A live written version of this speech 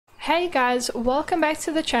Hey guys, welcome back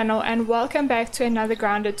to the channel and welcome back to another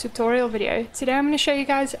grounded tutorial video. Today I'm going to show you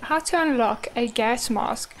guys how to unlock a gas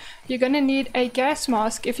mask. You're going to need a gas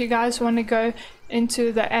mask if you guys want to go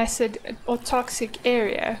into the acid or toxic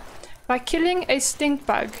area. By killing a stink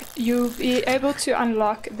bug, you'll be able to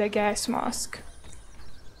unlock the gas mask.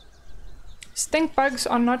 Stink bugs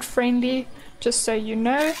are not friendly, just so you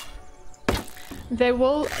know. They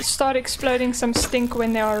will start exploding some stink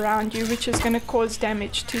when they're around you, which is going to cause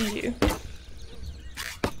damage to you.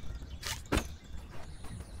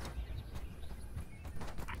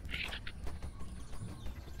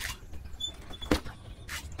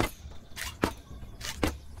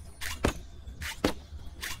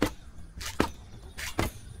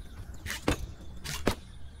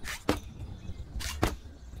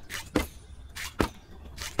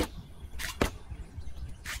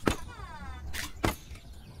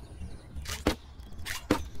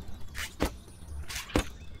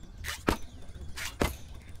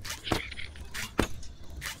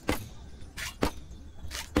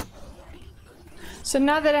 So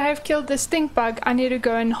now that I have killed the stink bug, I need to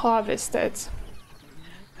go and harvest it.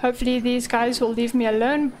 Hopefully these guys will leave me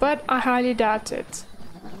alone, but I highly doubt it.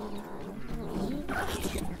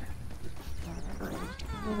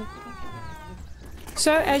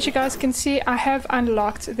 So as you guys can see, I have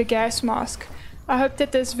unlocked the gas mask. I hope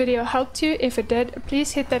that this video helped you. If it did,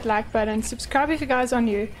 please hit that like button, subscribe if you guys are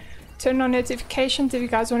new, turn on notifications if you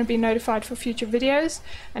guys want to be notified for future videos,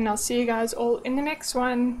 and I'll see you guys all in the next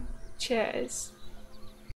one. Cheers.